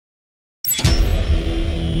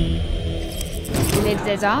Lydia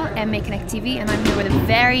Des Dolles, MA Connect TV, and I'm here with a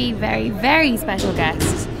very, very, very special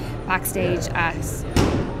guest backstage at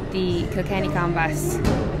the Kilkenny Combat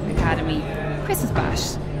Academy Christmas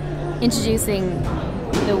Bash. Introducing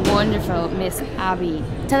the wonderful Miss Abbie.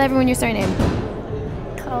 Tell everyone your surname.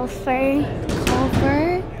 Colfer.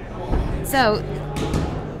 Colfer. So,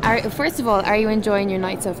 first of all, are you enjoying your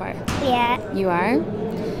night so far? Yeah. You are?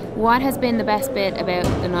 What has been the best bit about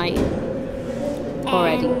the night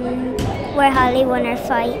already? Where Holly won her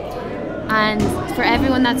fight. And for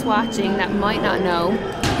everyone that's watching that might not know,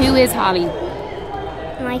 who is Holly?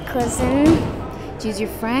 My cousin. She's your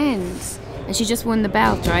friend. And she just won the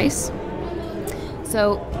belt, right?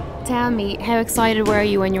 So, tell me, how excited were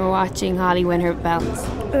you when you were watching Holly win her belt?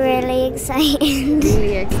 Really excited.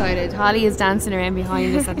 Really excited. Holly is dancing around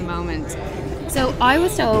behind us at the moment. So I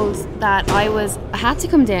was told that I had to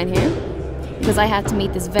come down here because I had to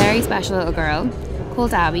meet this very special little girl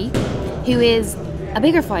called Abbie, who is a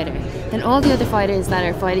bigger fighter than all the other fighters that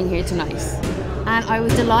are fighting here tonight. And I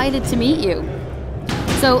was delighted to meet you.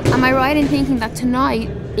 So am I right in thinking that tonight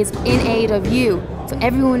is in aid of you? So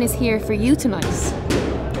everyone is here for you tonight?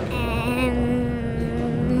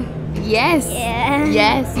 Yes. Yeah.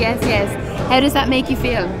 Yes, yes, yes. How does that make you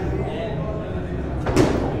feel?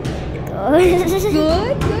 Good.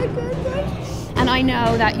 Good. And I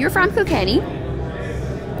know that you're from Kilkenny.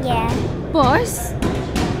 Yeah. But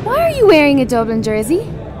why are you wearing a Dublin jersey?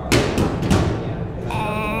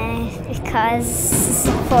 Because I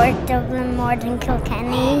support Dublin more than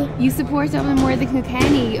Kilkenny. You support Dublin more than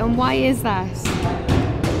Kilkenny, and why is that?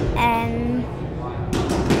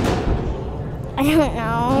 I don't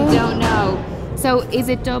know. You don't know. So is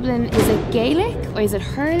it Dublin, is it Gaelic, or is it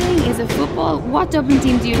hurling, is it football? What Dublin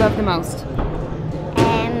team do you love the most?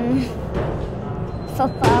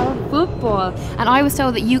 Football. Football. And I was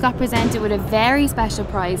told that you got presented with a very special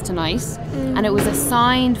prize tonight, and it was a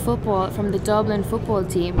signed football from the Dublin football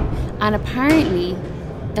team, and apparently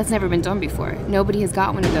that's never been done before. Nobody has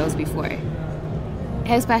got one of those before.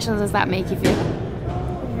 How special does that make you feel?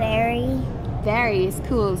 Very, it's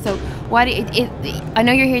cool. So what I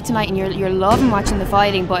know you're here tonight and you're loving watching the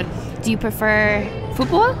fighting, but do you prefer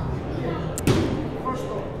football?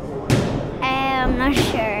 I'm not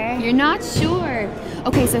sure. You're not sure.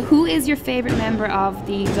 Okay, so who is your favourite member of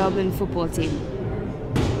the Dublin football team?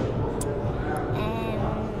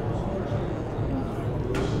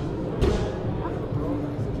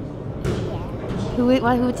 Who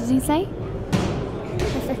did he say? I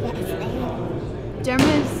forget his name.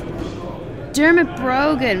 Dermot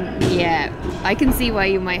Brogan. Yeah, I can see why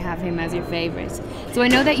you might have him as your favourite. So I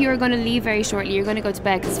know that you're going to leave very shortly. You're going to go to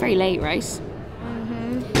bed because it's very late, right?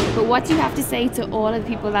 But what do you have to say to all of the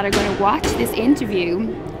people that are going to watch this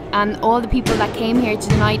interview and all the people that came here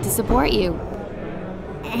tonight to support you?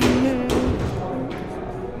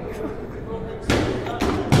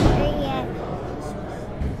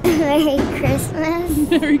 Merry Christmas.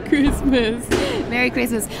 Merry Christmas. Merry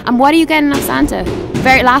Christmas. And what are you getting off Santa?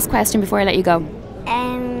 Very last question before I let you go.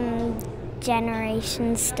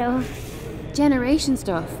 Generation stuff. Generation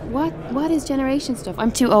stuff? What is generation stuff?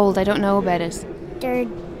 I'm too old, I don't know about it. They're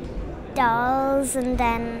dolls, and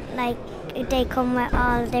then they come with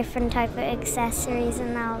all different type of accessories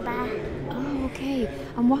and all that. Oh, okay.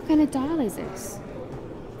 And what kind of doll is it?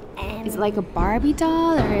 Is it like a Barbie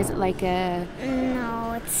doll, or is it like a...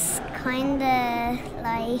 No, it's kind of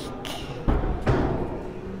like...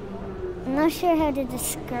 I'm not sure how to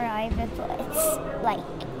describe it, but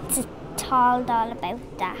it's a tall doll about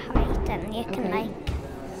that height, and you can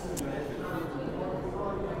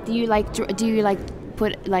Do you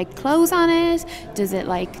put clothes on it? Does it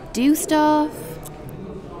do stuff?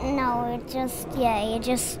 No, you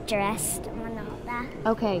just dressed them and all that.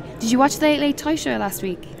 Okay. Did you watch the Late Late Toy Show last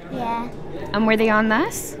week? Yeah. And were they on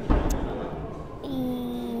that?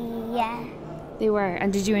 Yeah. They were.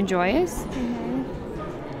 And did you enjoy it?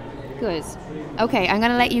 Good. Okay, I'm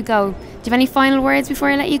going to let you go. Do you have any final words before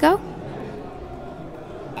I let you go?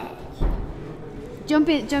 Jump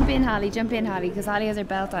in, Holly, because Holly has her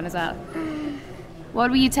belt on as well. What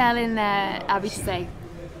were you telling Abbie to say?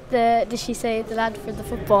 Did she say the lad for the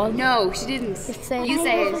football? No, she didn't. You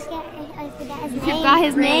say it. I forget his name. You forgot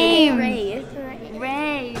his name.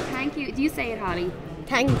 Ray. Thank you. Do you say it, Holly?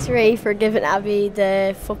 Thanks, Ray, for giving Abbie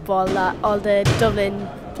the football that all the Dublin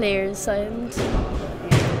players signed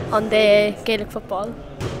on the Gaelic football.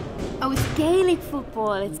 Oh, it's Gaelic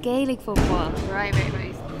football. Right.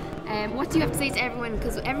 What do you have to say to everyone?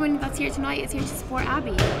 Because everyone that's here tonight is here to support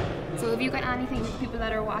Abbie. So have you got anything to people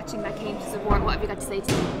that are watching that came to support? What have you got to say to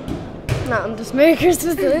them? No, I'm just Merry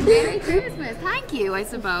Christmas. Merry Christmas. Thank you, I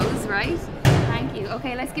suppose, right? Thank you.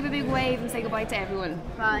 Okay, let's give a big wave and say goodbye to everyone.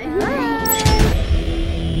 Bye.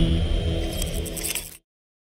 Bye.